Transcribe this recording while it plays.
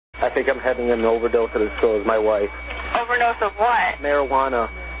I think I'm having an overdose of this, so is my wife. Overdose of what? Marijuana.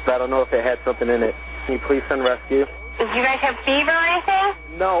 I don't know if it had something in it. Can you please send rescue? Do you guys have fever or anything?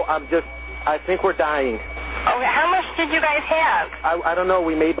 No, I think we're dying. Okay, how much did you guys have? I don't know.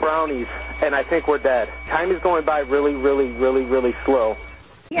 We made brownies, and I think we're dead. Time is going by really, really, really, really slow.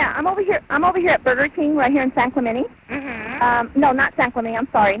 Yeah, I'm over here at Burger King right here in San Clemente. No, not San Clemente. I'm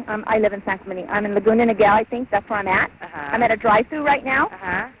sorry. I live in San Clemente. I'm in Laguna Niguel, I think. That's where I'm at. I'm at a drive-thru right now.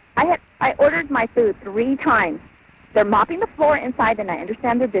 I ordered my food 3 times. They're mopping the floor inside, and I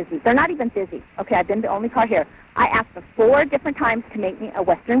understand they're busy. They're not even busy. Okay, I've been the only car here. I asked them 4 different times to make me a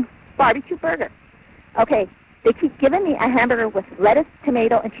Western barbecue burger. Okay, they keep giving me a hamburger with lettuce,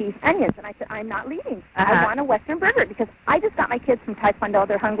 tomato, and cheese, onions. And I said, I'm not leaving. I want a Western burger because I just got my kids from Taekwondo.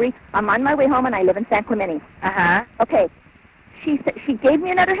 They're hungry. I'm on my way home, and I live in San Clemente. Okay, she gave me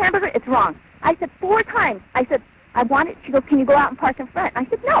another hamburger. It's wrong. I said 4 times. I said, I want it. She goes, can you go out and park in front? I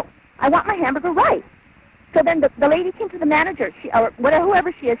said, no. I want my hamburger right. So then the lady came to the manager, or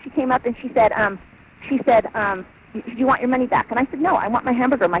whoever she is, she came up and she said, do you want your money back? And I said, no, I want my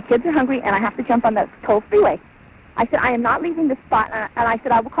hamburger. My kids are hungry, and I have to jump on the toll freeway. I said, I am not leaving this spot, and I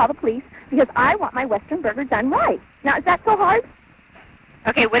said, I will call the police because I want my Western burger done right. Now, is that so hard?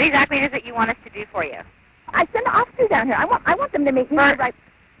 Okay, what exactly is it you want us to do for you? I send the officer down here. I want them to make me the right...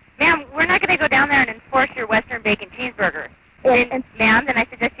 Ma'am, we're not going to go down there and enforce your Western bacon cheeseburger. Ma'am, then I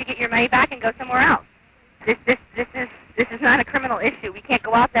suggest you get your money back and go somewhere else. This is not a criminal issue. We can't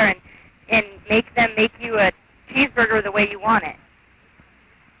go out there and make them make you a cheeseburger the way you want it.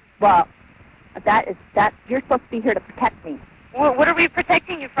 Well, you're supposed to be here to protect me. Well, what are we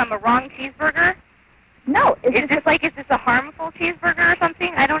protecting you from? A wrong cheeseburger? No. Is this a harmful cheeseburger or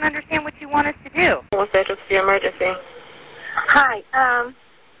something? I don't understand what you want us to do. What's the emergency? Hi.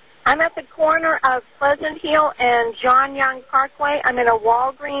 I'm at the corner of Pleasant Hill and John Young Parkway. I'm in a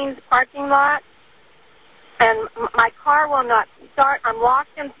Walgreens parking lot, and my car will not start. I'm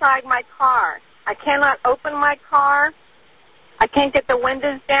locked inside my car. I cannot open my car. I can't get the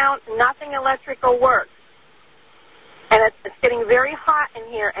windows down. Nothing electrical works. And it's getting very hot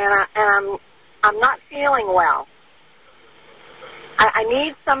in here, and I'm not feeling well. I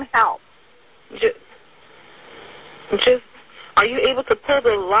need some help. Are you able to pull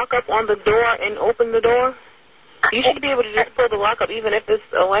the lock up on the door and open the door? You should be able to just pull the lock up even if it's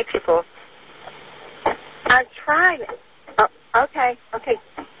electrical. I've tried it. Oh, okay.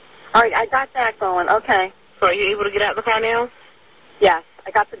 All right, I got that going. Okay. So are you able to get out of the car now? Yes,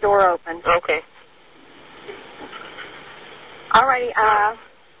 I got the door open. Okay. All righty.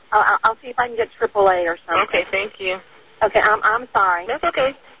 I'll see if I can get AAA or something. Okay, thank you. Okay, I'm sorry. That's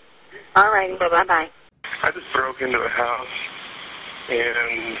okay. All righty. Bye-bye. I just broke into a house,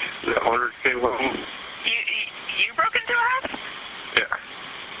 and the owner came home. You broke into a house?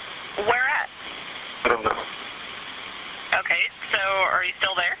 Yeah. Where at? I don't know. Okay, so are you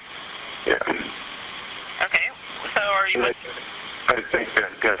still there? Yeah. Okay, so are you with... I think they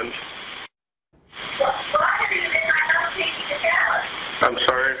have guns. I'm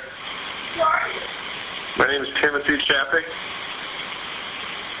sorry? My name is Timothy Chappie.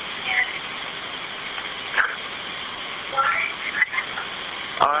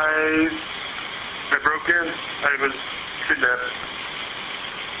 I broke in. I was kidnapped.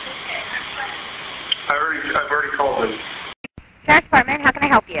 I've already called them. Sheriff's Department, how can I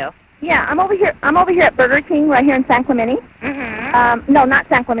help you? Yeah, I'm over here at Burger King right here in San Clemente. No, not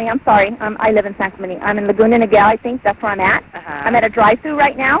San Clemente. I'm sorry. I live in San Clemente. I'm in Laguna Niguel, I think. That's where I'm at. I'm at a drive-thru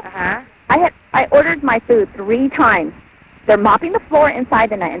right now. I ordered my food 3 times. They're mopping the floor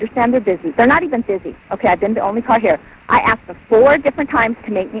inside, and I understand they're busy. They're not even busy. Okay, I've been the only car here. I asked them 4 different times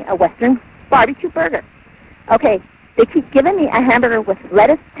to make me a Western barbecue burger. Okay, they keep giving me a hamburger with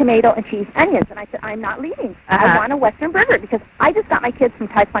lettuce, tomato, and cheese, onions. And I said, I'm not leaving. I want a Western burger because I just got my kids from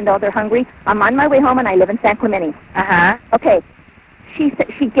Taekwondo. They're hungry. I'm on my way home, and I live in San Clemente. Okay, she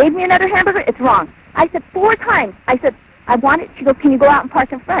gave me another hamburger. It's wrong. I said 4 times. I said, I want it. She goes, can you go out and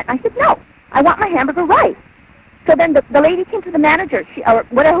park in front? I said, no. I want my hamburger right. So then the lady came to the manager, or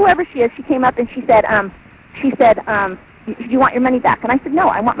whoever she is, she came up and she said, do you want your money back? And I said, no,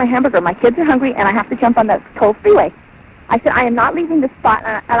 I want my hamburger. My kids are hungry, and I have to jump on the toll freeway. I said, I am not leaving this spot,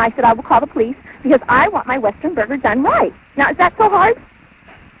 and I said, I will call the police because I want my Western burger done right. Now, is that so hard?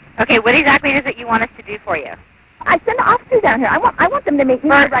 Okay, what exactly is it you want us to do for you? I send the officer down here. I want them to make me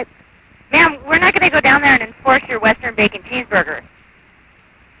the right... Ma'am, we're not going to go down there and enforce your Western bacon cheeseburger.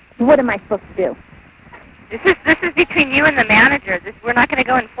 What am I supposed to do? This is between you and the manager. We're not going to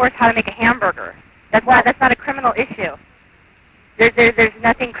go enforce how to make a hamburger. That's not a criminal issue. There's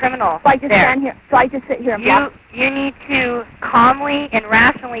nothing criminal. So I just stand here. So I just sit here and block. You need to calmly and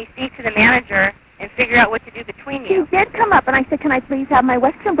rationally speak to the manager and figure out what to do between you. She did come up, and I said, "Can I please have my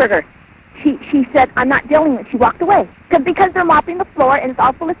Western burger?" She said, "I'm not dealing with it." She walked away because they're mopping the floor and it's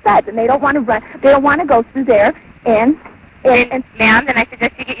all full of suds, and they don't want to run. They don't want to go through there and ma'am, then I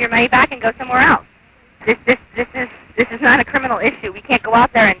suggest you get your money back and go somewhere else. This is not a criminal issue. We can't go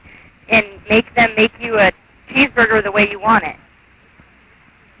out there and make them make you a cheeseburger the way you want it.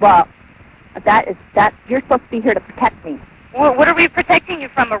 Well, that you're supposed to be here to protect me. Well, what are we protecting you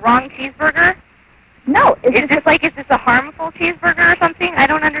from? A wrong cheeseburger? No. Is this a harmful cheeseburger or something? I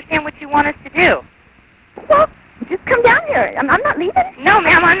don't understand what you want us to do. Well, just come down here. I'm not leaving. No,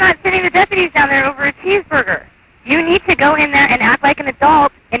 ma'am, I'm not sending the deputies down there over a cheeseburger. You need to go in there and act like an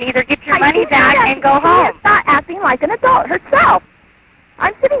adult and either get your money back and go home. She's not acting like an adult herself.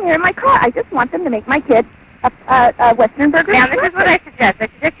 I'm sitting here in my car. I just want them to make my kid a Western burger. Ma'am, this is what I suggest. I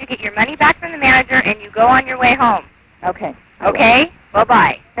suggest you get your money back from the manager and you go on your way home. Okay. Okay?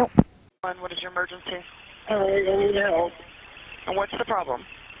 Bye-bye. What is your emergency? I need help. And what's the problem?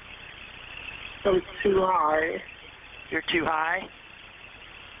 I'm too high. You're too high?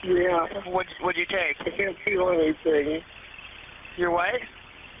 Yeah. What'd you take? I can't feel anything. Your what?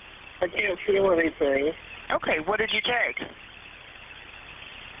 I can't feel anything. Okay, what did you take?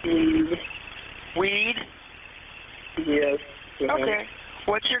 Weed. Weed? Yes. Okay.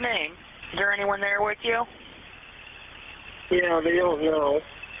 What's your name? Is there anyone there with you? Yeah, they don't know.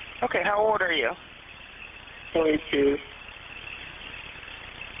 Okay, how old are you? 22.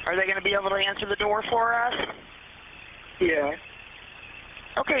 Are they going to be able to answer the door for us? Yeah.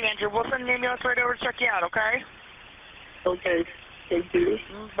 Okay, Andrew, we'll send an ambulance right over to check you out, okay? Okay, thank you.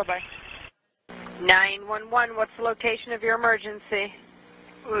 Bye-bye. 911, what's the location of your emergency?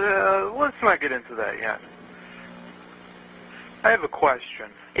 Let's not get into that yet. I have a question.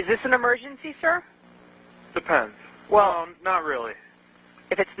 Is this an emergency, sir? Depends. Well, not really.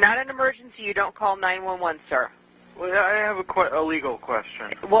 If it's not an emergency, you don't call 911, sir. Well, I have a legal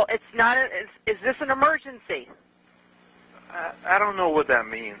question. Well, it's not. Is this an emergency? I don't know what that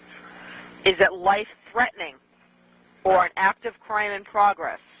means. Is it life-threatening or an active crime in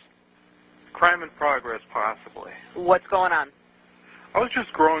progress? Crime in progress, possibly. What's going on? I was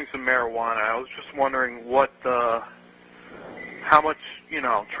just growing some marijuana. I was just wondering how much,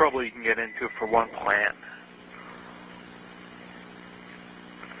 trouble you can get into for one plant.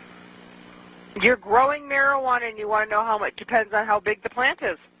 You're growing marijuana and you want to know how much. Depends on how big the plant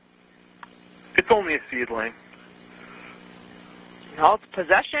is. It's only a seedling. No, it's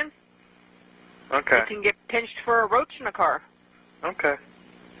possession. Okay. You can get pinched for a roach in a car. Okay.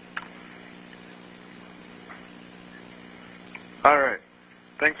 All right.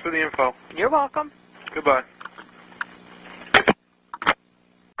 Thanks for the info. You're welcome. Goodbye.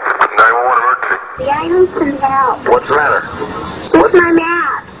 911 emergency. Yeah, I need some help. What's the matter? With my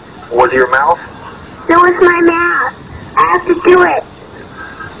math. Was it your mouth? No, it's my math. I have to do it.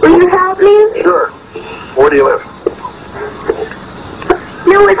 Will you help me? Sure. Where do you live?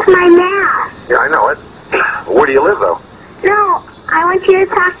 No, it's my math. Yeah, I know it. Where do you live, though? No, I want you to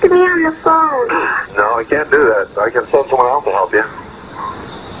talk to me on the phone. No, I can't do that. I can send someone else to help you.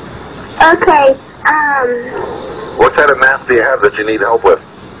 Okay, What kind of math do you have that you need help with?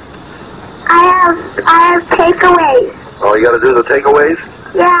 I have takeaways. Oh, you got to do the takeaways?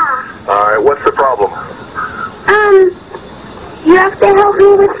 Yeah. All right, what's the problem? You have to help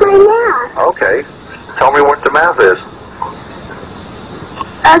me with my math. Okay. Tell me what the math is.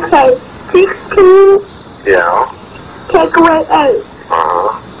 Okay, 16, Yeah. take away 8.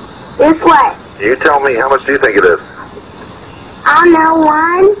 Uh-huh. Is what? You tell me, how much do you think it is? I'll know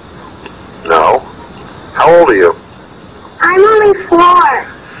 1. No. How old are you? I'm only 4.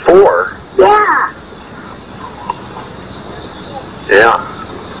 4? Yeah. Yeah.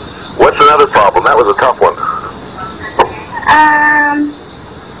 What's another problem? That was a tough one.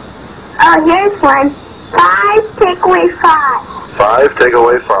 Oh, here's one. 5, take away 5. 5, take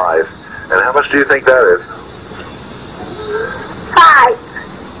away 5. And how much do you think that is? 5.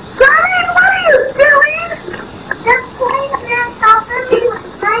 Sonny, what are you doing? Just playing math off of me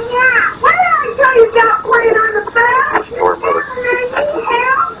right now. What did I tell you about playing on the phone? Your mother.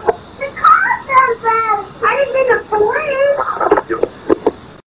 Help? The car says that. I didn't mean the police.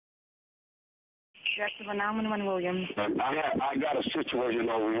 Jackson 911 Williams. I got a situation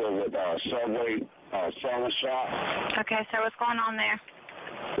over here with Subway sandwich shop. Okay, so what's going on there?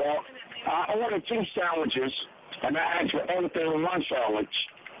 Well, I ordered 2 sandwiches, and I asked for everything on one sandwich,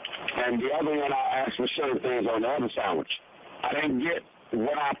 and the other one I asked for certain things on the other sandwich. I didn't get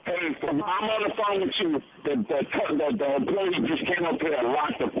what I paid for. I'm on the phone with you. The employee just came up here and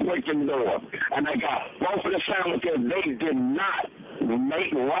locked the freaking door. And I got both of the sandwiches. They did not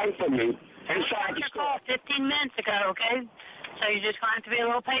make right for me inside the store. 15 minutes ago, okay? So you're just going to have to be a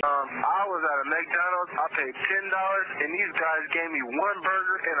little patient. I was at a McDonald's. I paid $10, and these guys gave me one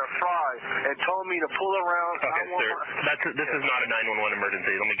burger and a fry and told me to pull around. Okay, sir. This is not a 911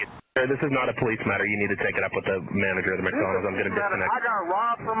 emergency. Let me get. Sir, this is not a police matter. You need to take it up with the manager of the McDonald's. I'm going to disconnect. I got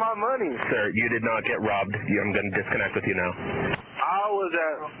robbed for my money. Sir, you did not get robbed. I'm going to disconnect with you now. I was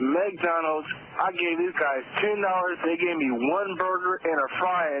at McDonald's. I gave these guys $10. They gave me one burger and a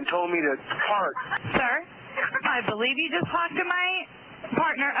fry and told me to park. Sir, I believe you just talked to my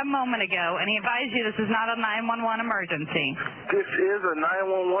partner a moment ago, and he advised you this is not a 911 emergency. This is a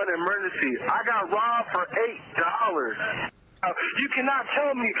 911 emergency. I got robbed for $8. You cannot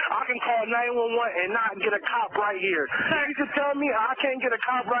tell me I can call 911 and not get a cop right here. Sir, you can tell me I can't get a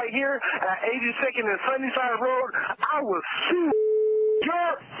cop right here at 82nd and Sunnyside Road. I will sue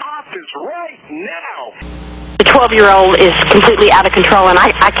your office right now. The 12-year-old is completely out of control, and I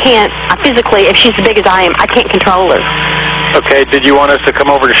can't, physically, if she's as big as I am, I can't control her. Okay, did you want us to come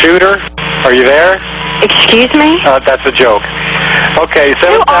over to shoot her? Are you there? Excuse me? That's a joke. Okay, so...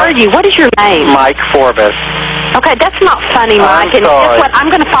 Who are you? What is your name? Mike Forbes. Okay, that's not funny, Mike. And guess what? I'm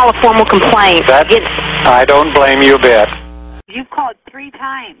going to file a formal complaint. I don't blame you a bit. You've called 3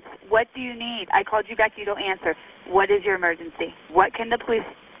 times. What do you need? I called you back. You don't answer. What is your emergency? What can the police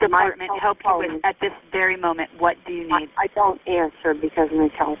department help you with at this very moment? What do you need? I don't answer because my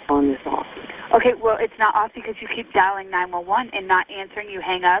telephone is off. Okay, well, it's not off because you keep dialing 911 and not answering. You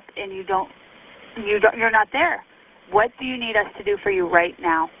hang up and you're not there. What do you need us to do for you right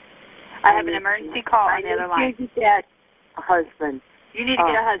now? I have an emergency call on the other line. I need to get a husband. You need to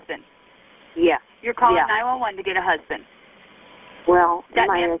get a husband. Yeah. You're calling 911 to get a husband. Well, that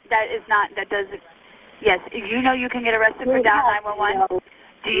doesn't. Yes, you know you can get arrested for dialing 911.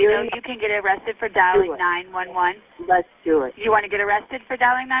 Do you know you can get arrested for dialing 911? Let's do it. You want to get arrested for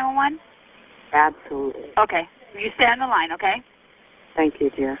dialing 911? Absolutely. Okay. You stay on the line, okay? Thank you,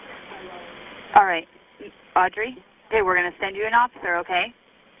 dear. All right. Audrey? Okay, we're going to send you an officer, okay?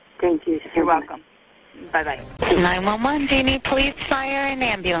 Thank you. You're welcome. Bye-bye. 911, do you need police, fire, and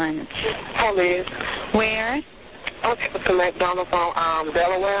ambulance? Police. Where? Okay, to McDonald's on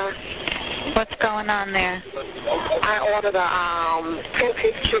Delaware. What's going on there? I ordered a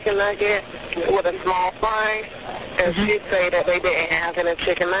 10-piece chicken nugget with a small fry, and she said that they didn't have any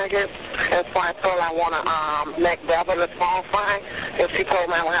chicken nuggets, and so I told her I want a McDouble, a small fry, and she told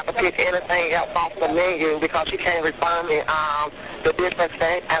me I would have to pick anything else off the menu because she can't refund me the difference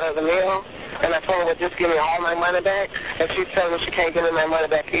out of the meal. And I told her, just give me all my money back. And she's telling me she can't give me my money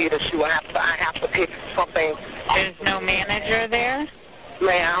back either. I have to pick something. There's no manager there?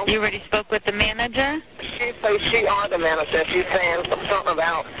 Ma'am. You already spoke with the manager? She says she are the manager. She's saying something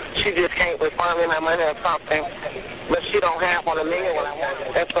about she just can't refund me my money or something. But she don't have on the menu what I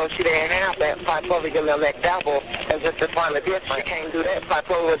want. And so she didn't have that. So I told her to give me a McDouble and just refund the difference. She can't do that. So I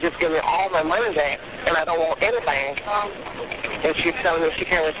told her to just give me all my money back. And I don't want anything. And she's telling me she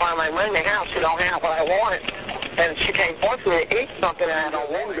can't refund my money now. She don't have what I want. And she can't force me to eat something that I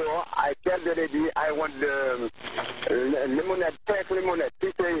don't want. I tell the lady I want the lemonade, fresh lemonade.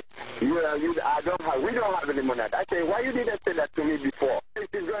 She say, we don't have a lemonade. I say, why you didn't say that to me before? She's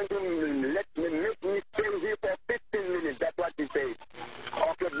going to make me stay here for 15 minutes. That's what she said.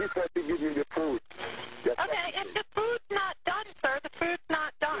 Okay, before she gives me the food. Okay, and the food's not done, sir. The food's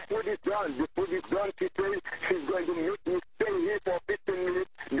not done. The food is done. The food is done. She says she's going to make me stay here for 15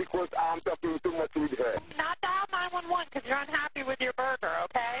 minutes because I'm talking too much with her. Not dial 911 because you're unhappy with your burger,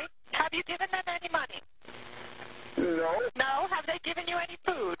 okay? Have you given them any money? No. No? Have they given you any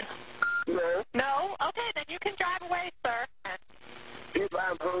food? No. No? Okay, then you can drive away, sir. If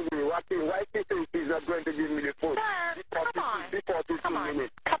I'm hungry, why she says she's not going to give me the food? Sir, come on. Before 15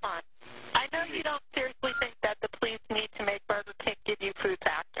 minutes. Come on. I know you don't seriously think that the police need to make Burger King give you food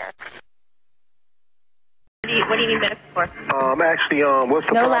faster. What do you need medicine for? Actually, what's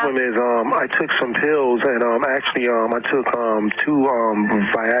the problem is, I took some pills, and I took 2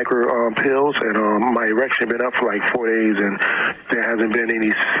 Viagra pills, and my erection been up for like 4 days, and there hasn't been any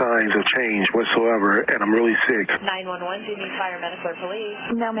signs of change whatsoever, and I'm really sick. 911, do you need fire, medical, or police?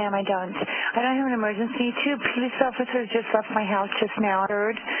 No, ma'am, I don't. I don't have an emergency. 2 police officers just left my house just now.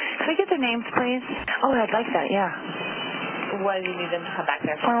 Third. Could I get their names, please? Oh, I'd like that, yeah. Why do you need them to come back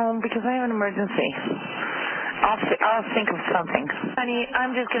there? Because I have an emergency. I'll think of something. Honey,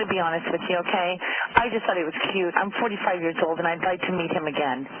 I'm just going to be honest with you, okay? I just thought he was cute. I'm 45 years old, and I'd like to meet him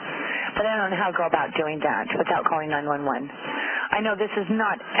again. But I don't know how to go about doing that without calling 911. I know this is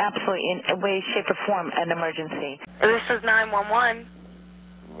not absolutely in a way, shape, or form an emergency. This is 911.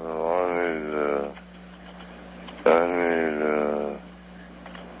 Well, I need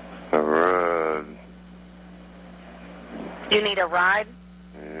a ride. You need a ride?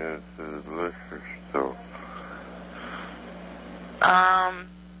 Yes, to the liquor store.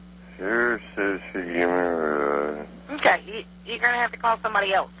 Sheriff says she give me a ride. Okay, you're going to have to call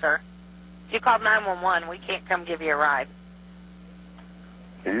somebody else, sir. If you called 911, we can't come give you a ride.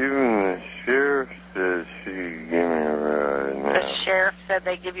 Even the sheriff says she can give me a ride now. The sheriff said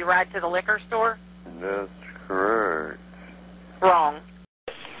they give you a ride to the liquor store? That's correct. Wrong.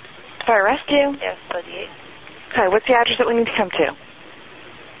 Fire rescue? Yes, 38. Okay, what's the address that we need to come to?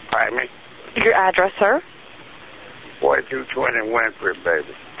 Pardon me? Your address, sir? 4220 Winford,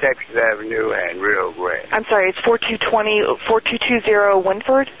 baby. Texas Avenue and Rio Grande. I'm sorry, it's 4220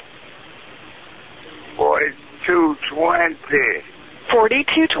 Winford? 4220.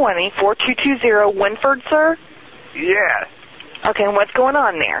 4220 Winford, sir? Yes. Okay, and what's going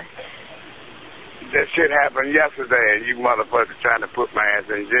on there? That shit happened yesterday, and you motherfuckers trying to put my ass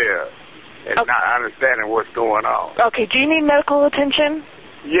in jail and not understanding what's going on. Okay, do you need medical attention?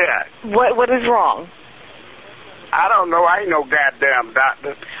 Yes. What is wrong? I don't know. I ain't no goddamn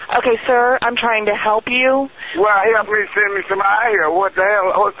doctor. Okay, sir, I'm trying to help you. Well, help me send me some eye here. What the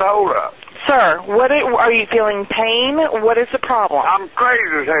hell? What's the hold up? Sir, are you feeling pain? What is the problem? I'm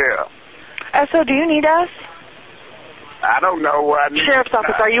crazy as hell. So, do you need us? I don't know what I need. Sheriff's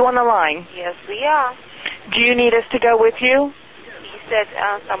office, are you on the line? Yes, we are. Do you need us to go with you? He said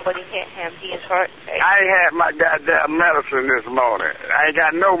somebody hit him. He is hurt. I ain't had my goddamn medicine this morning. I ain't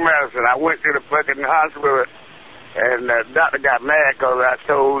got no medicine. I went to the fucking hospital, and the doctor got mad because I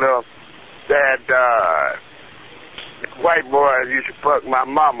told her that white boy used to fuck my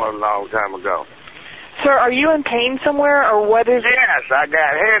mama a long time ago. Sir, are you in pain somewhere, or what is it? Yes, I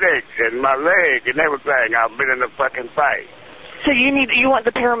got headaches in my leg and everything. I've been in a fucking fight. So you want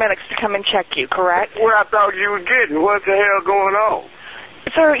the paramedics to come and check you, correct? Well, I thought you was getting. What the hell going on?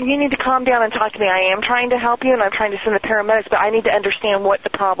 Sir, you need to calm down and talk to me. I am trying to help you, and I'm trying to send the paramedics, but I need to understand what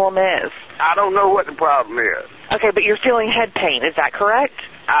the problem is. I don't know what the problem is. Okay, but you're feeling head pain. Is that correct?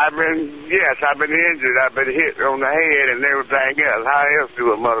 I've been injured. I've been hit on the head and everything else. How else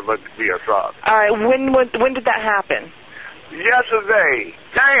do a motherfucker be assaulted? All right, when did that happen? Yesterday.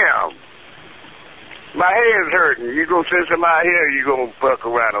 Damn. My head's hurting. You gonna send somebody here, you gonna fuck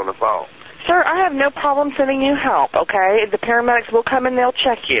around on the phone. Sir, I have no problem sending you help, okay? The paramedics will come and they'll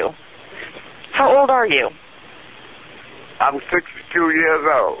check you. How old are you? I'm 62 years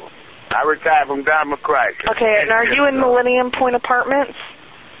old. I retired from Diamond Crisis. Okay, and are you in Millennium Point Apartments?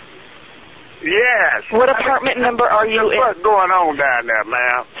 Yes. What apartment number are you in? What's going on down there,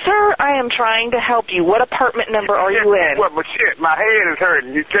 ma'am? Sir, I am trying to help you. What apartment number are you in? What? But shit, my head is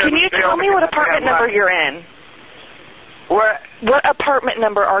hurting. Can you tell me what apartment number you're in? What? What apartment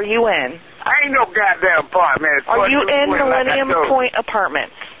number are you in? I ain't no goddamn apartment. Are you in Millennium Point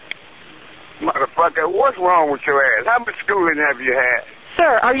Apartments? Motherfucker, what's wrong with your ass? How much schooling have you had?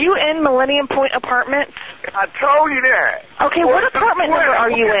 Sir, are you in Millennium Point Apartments? I told you that. Okay, what apartment number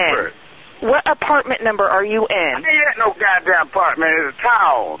are you in? What apartment number are you in? I ain't no goddamn apartment. It's a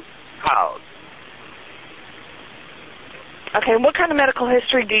town house. Okay, what kind of medical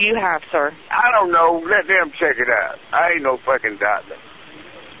history do you have, sir? I don't know. Let them check it out. I ain't no fucking doctor.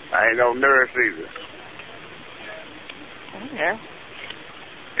 I ain't no nurse either. Yeah.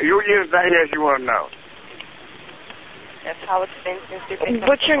 You anything else you want to know? That's how it's been since you've been.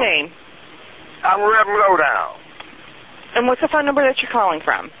 What's your name? I'm Reb Lowdown. And what's the phone number that you're calling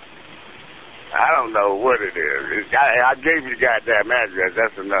from? I don't know what it is. I gave you the goddamn address.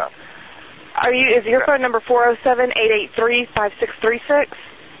 That's enough. Is your phone number 407-883-5636?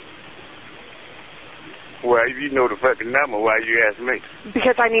 Well, if you know the fucking number, why you ask me?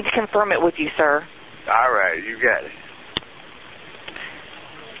 Because I need to confirm it with you, sir. All right, you got it.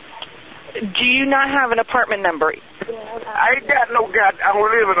 Do you not have an apartment number? I ain't got no I don't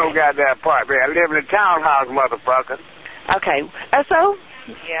live in no goddamn apartment. I live in a townhouse, motherfucker. Okay. So?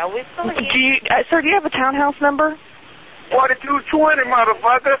 Yeah, we're still here. Sir, do you have a townhouse number? 4220,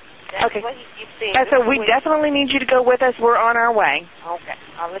 motherfucker. That's okay. what he keeps saying. So we definitely need you to go with us. We're on our way. Okay.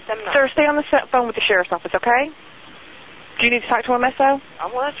 I'll let them know. Sir, stay on the phone with the sheriff's office, okay? Do you need to talk to him, S.O.?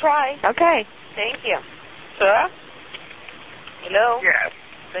 I'm going to try. Okay. Thank you. Sir? Hello? Yes.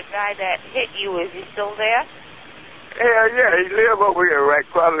 The guy that hit you, is he still there? Hell yeah, he live over here right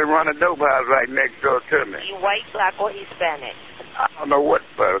across and run a dope house right next door to me. He white, black, or Hispanic? I don't know what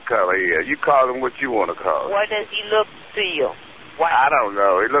color he is. You call him what you want to call him. What does he look to you? I don't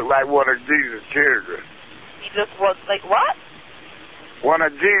know. He looked like one of Jesus' children. He looks like what? One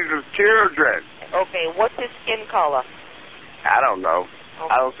of Jesus' children. Okay, what's his skin color? I don't know. Okay.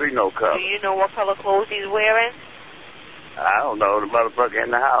 I don't see no color. Do you know what color clothes he's wearing? I don't know. The motherfucker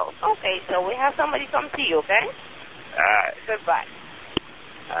in the house. Okay, so we have somebody come see you, okay? All right. Goodbye.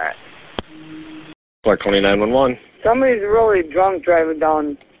 All right. Clark County 911. Somebody's really drunk driving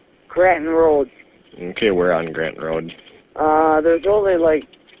down Granton Road. Okay, we're on Granton Road. There's only like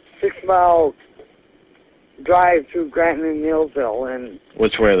 6 mile drive through Granton and Neilsville, and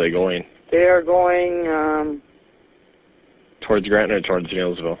Which way are they going? they are going Towards Granton or towards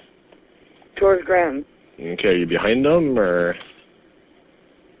Neilsville? towards Granton. Okay, are you behind them or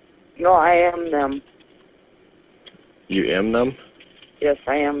No, I am them. you am them? Yes,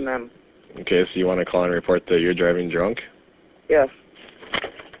 I am them. Okay, so you want to call and report that you're driving drunk? Yes.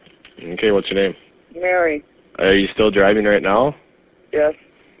 Okay, what's your name? Mary. Are you still driving right now? Yes.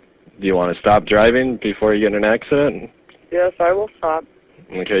 Do you want to stop driving before you get in an accident? Yes, I will stop.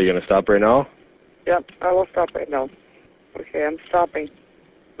 Okay, you going to stop right now? Yep, I will stop right now. Okay, I'm stopping.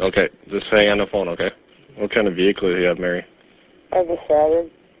 Okay, just hang on the phone, okay? What kind of vehicle do you have, Mary? I have a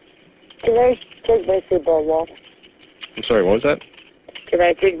Saturn. Can I take my seatbelt off? I'm sorry, what was that? Can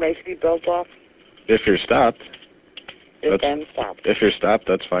I take my seatbelt off? If you're stopped. If I'm stopped. If you're stopped,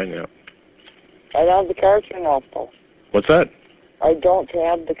 that's fine, yeah. I don't have the car turned off, though. What's that? I don't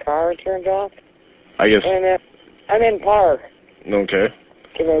have the car turned off. I guess. And if I'm in park, Okay.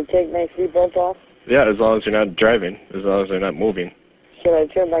 can I take my seatbelt off? Yeah, as long as you're not driving, as long as they're not moving. Should I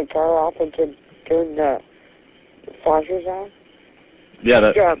turn my car off and turn the flashers on? Yeah,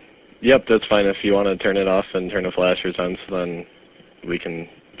 that. Yeah. Yep, that's fine. If you want to turn it off and turn the flashers on, so then we can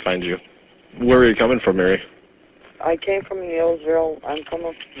find you. Where are you coming from, Mary? I came from Neilsville. I'm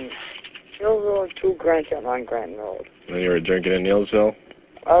coming from Neilsville to Granton on Granton Road. And you were drinking in Neilsville?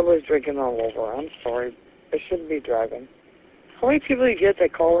 I was drinking all over. I'm sorry. I shouldn't be driving. How many people do you get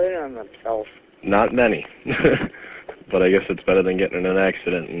that call in on themselves? Not many. But I guess it's better than getting in an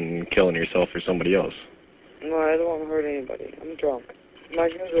accident and killing yourself or somebody else. No, I don't want to hurt anybody. I'm drunk. Am I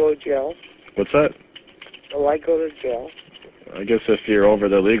going to go to jail? What's that? Will I go to jail? I guess if you're over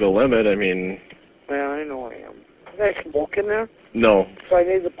the legal limit, I mean... Well, I know I am. Can I smoke in there? No. So I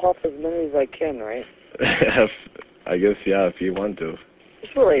need to puff as many as I can, right? I guess, yeah, if you want to.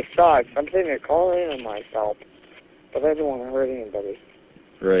 This really sucks. I'm sitting here calling in on myself. But I don't want to hurt anybody.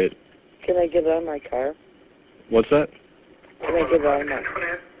 Right. Can I get out of my car? What's that? Can I get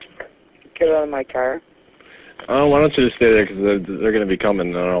out of my car? Oh, why don't you just stay there, because they're going to be coming,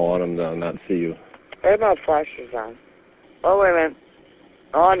 and I don't want them to not see you. I have my flashers on. Oh, wait a minute.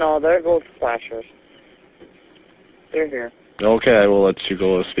 Oh, no, there goes the flashers. They're here. Okay, I will let you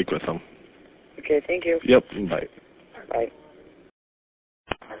go speak with them. Okay, thank you. Yep, bye. Bye.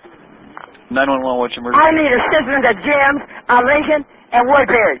 911, what's your emergency? I need assistance at Jim's on Lincoln and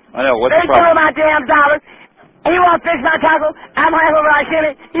Woodbury. I know, what's they the problem? stole my damn dollars. He won't fix my taco. I'm half over I shit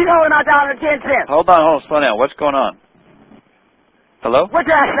it. He's holding my $1.10. Hold on, slow down. What's going on? Hello? What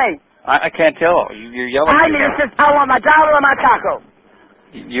did I say? I can't tell. You're yelling. I need assistance. I want my dollar or my taco.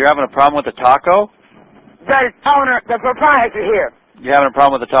 You're having a problem with the taco? The owner, the proprietor here. You're having a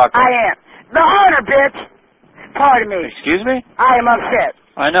problem with the taco? I am. The owner, bitch. Pardon me. Excuse me? I am upset.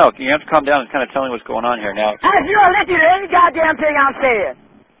 I know. You have to calm down and kind of tell me what's going on here now. If you don't listen to any goddamn thing I'm saying.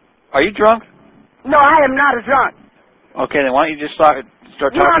 Are you drunk? No, I am not a drunk. Okay, then why don't you just start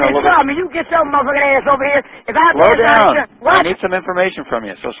talking You a little stop bit? me. You get your motherfucking ass over here. If I Slow down. What? I need some information from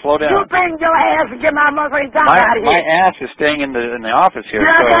you, so slow down. You bring your ass and get my motherfucking dollar out of here. My ass is staying in the office here, You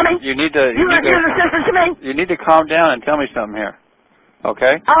know so what I mean? you need to assistance to me? you need to calm down and tell me something here.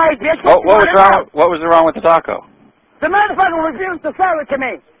 Okay? All right, bitch. What was wrong? What was wrong with the taco? The motherfucker refused to sell it to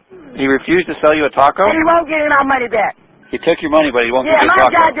me. He refused to sell you a taco? And he won't give me my money back. He took your money, but he won't Yeah, give you a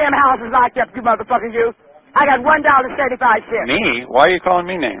my taco. goddamn house is locked up, you motherfucking you. I got $1.75. Me? Why are you calling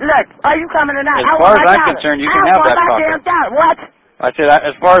me names? Look, are you coming tonight? As far as I'm concerned, you can have that taco. What? I said,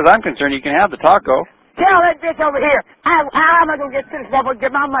 as far as I'm concerned, you can have the taco. Tell that bitch over here. How am I going to get to this level and get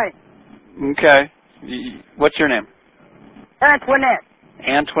my money? Okay. What's your name? Antoinette.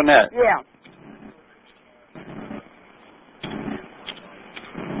 Antoinette. Yeah.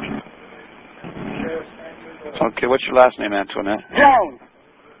 Okay, what's your last name, Antoinette? Jones.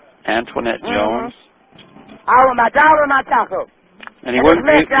 Antoinette Jones. I want my dollar and my taco. And he wouldn't.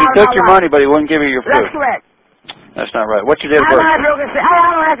 He took your money, but he wouldn't give you your food. That's correct. That's not right. What's your date of birth? I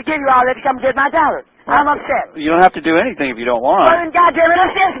don't have to give you all that to come get my dollar. I'm upset. You don't have to do anything if you don't want. Well, then, goddamn it,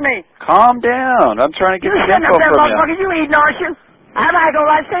 assist me. Calm down. I'm trying to get the sitting info up there, from motherfucker. You eating, aren't you? I'm not going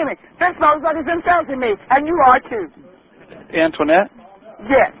to lie to me. This motherfucker's insulting me, and you are too. Antoinette?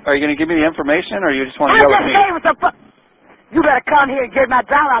 Yes. Are you going to give me the information, or you just want to yell at me? What the fuck? You better come here and get my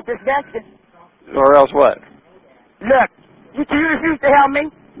dollar out this basket. Or else what? Look, you refuse to help me?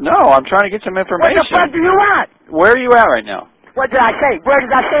 No, I'm trying to get some information. What the fuck do you want? Where are you at right now? What did I say? Where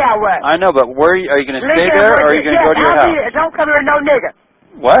did I say I was? I know, but where are you going to stay there, or are you going to go to your house? Don't come here, no nigger.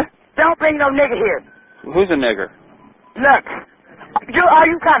 What? Don't bring no nigger here. Who's a nigger? Look, are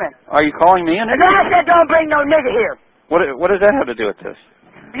you coming? Are you calling me a nigger? No, I said don't bring no nigger here. What does that have to do with this?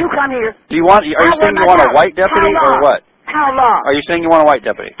 You come here. Do you want? Are you saying you want a white deputy or what? How long? Are you saying you want a white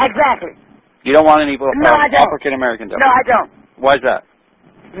deputy? Exactly. You don't want any African American deputy? No, I don't. Why is that?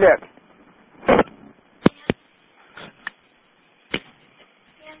 Look.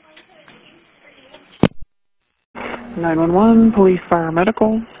 911, police, fire,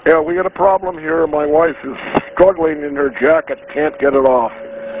 medical. Yeah, we got a problem here. My wife is struggling in her jacket, can't get it off.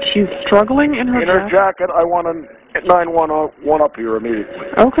 She's struggling in her jacket? In her jacket, I want a 911 up here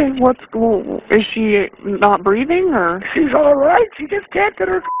immediately. Okay, is she not breathing, or? She's all right. She just can't get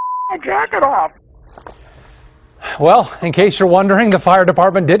her jacket off. Well, in case you're wondering, the fire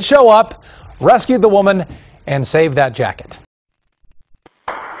department did show up, rescued the woman, and saved that jacket.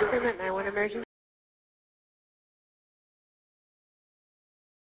 Emergency.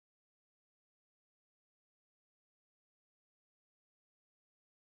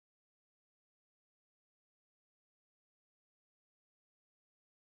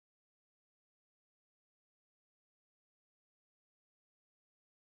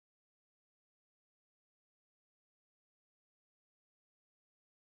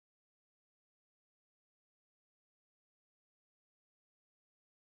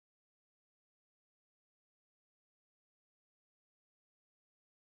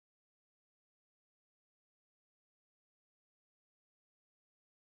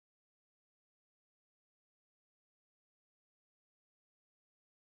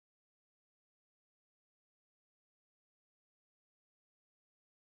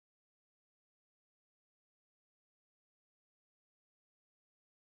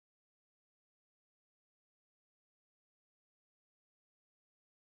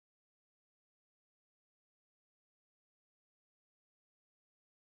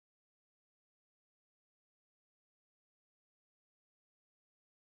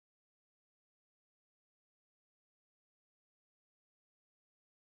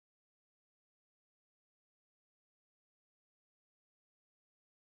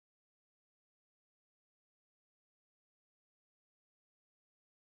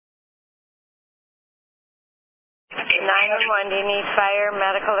 Do you need fire,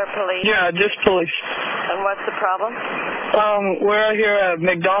 medical, or police? Yeah, just police. And what's the problem? We're out here at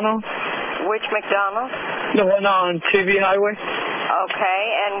McDonald's. Which McDonald's? The one on TV Highway. Okay,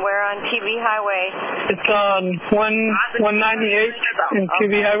 and where on TV Highway? It's on 198 in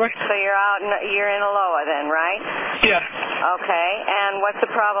TV Highway. So you're in Aloha then, right? Yeah. Okay, and what's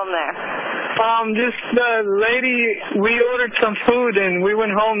the problem there? Just the lady, we ordered some food and we went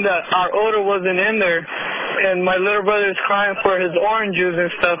home that our order wasn't in there. And my little brother's crying for his orange juice and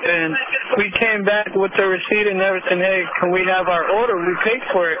stuff, and we came back with the receipt and everything. Hey, can we have our order? We paid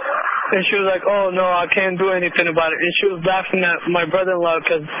for it. And she was like, oh, no, I can't do anything about it. And she was laughing at my brother-in-law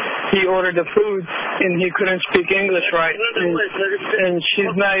because he ordered the food and he couldn't speak English right. And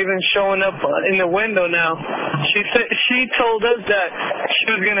she's not even showing up in the window now. She told us that she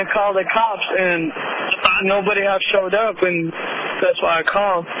was going to call the cops, and nobody has showed up, and that's why I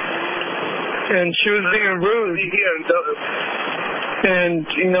called. And she was being rude. And,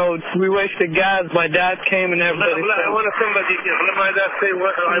 you know, we wasted gas. My dad came and everybody. I want somebody here. Let my dad say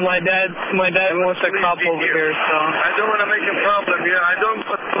what. My dad wants a cop over here, so. I don't want to make a problem here. I don't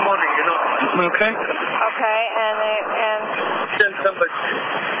put the money, you know. Okay. Okay, and send somebody.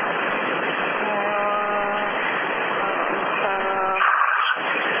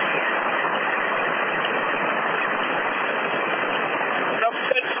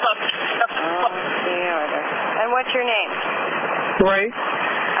 And what's your name? Ray.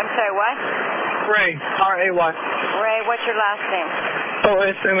 I'm sorry, what? Ray. R-A-Y. Ray, what's your last name?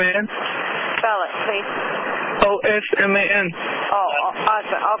 O-S-M-A-N. Spell it, please. O-S-M-A-N. Oh,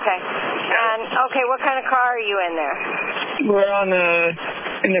 awesome. Okay. And, okay, what kind of car are you in there? We're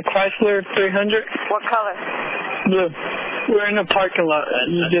in the Chrysler 300. What color? Blue. We're in the parking lot.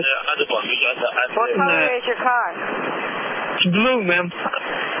 What color is your car? It's blue, ma'am.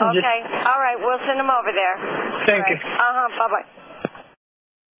 Okay. All right. We'll send them over there. Thank you. Bye-bye.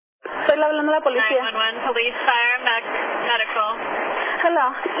 Estoy hablando a la policía. 911, police, fire, medical.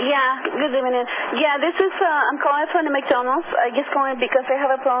 Hello. Yeah, good evening. Yeah, this is, I'm calling from the McDonald's. I just calling because I have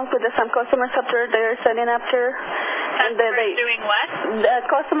a problem with some customers after they're setting after. And they doing what? The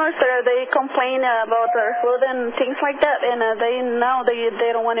customers, they complain about their food and things like that, and they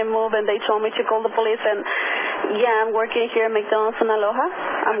don't want to move, and they told me to call the police. And yeah, I'm working here at McDonald's in Aloha.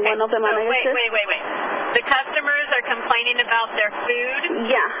 I'm one of the managers. Wait. The customers are complaining about their food?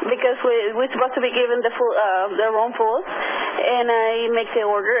 Yeah, because we're supposed to be given the food, their own food, and I make the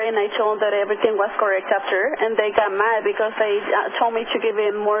order, and I told them that everything was correct after, and they got mad because they told me to give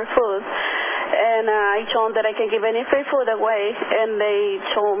them more food. And I told them that I can give any free food away, and they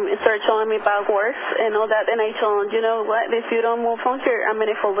started telling me about words and all that. And I told them, you know what, if you don't move from here, I'm going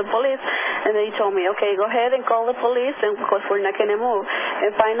to call the police. And they told me, okay, go ahead and call the police, and because we're not going to move.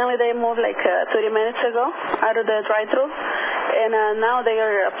 And finally, they moved like 30 minutes ago out of the drive-thru, and now they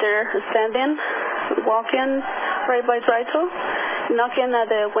are up there standing, walking right by drive-thru, knocking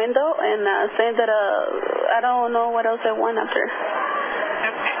at the window and saying that I don't know what else they want after.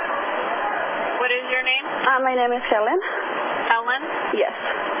 What is your name? My name is Helen. Helen? Yes.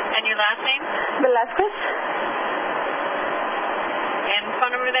 And your last name? Velasquez. And phone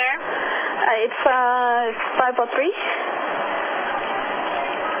number there? It's 503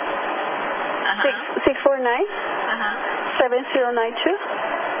 649 7092.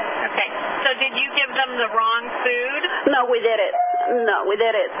 Okay. So did you give them the wrong food? No, we did it.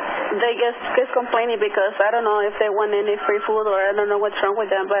 They just complaining because I don't know if they want any free food or I don't know what's wrong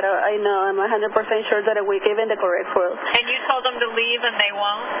with them, but I know I'm 100% sure that we're giving the correct food. And you told them to leave and they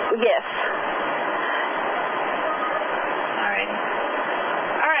won't? Yes. All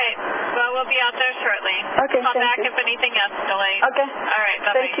right. Well, we'll be out there shortly. Okay, Call thank back you. if anything escalates. Okay. All right.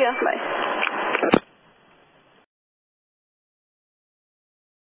 Bye-bye. Thank you. Bye.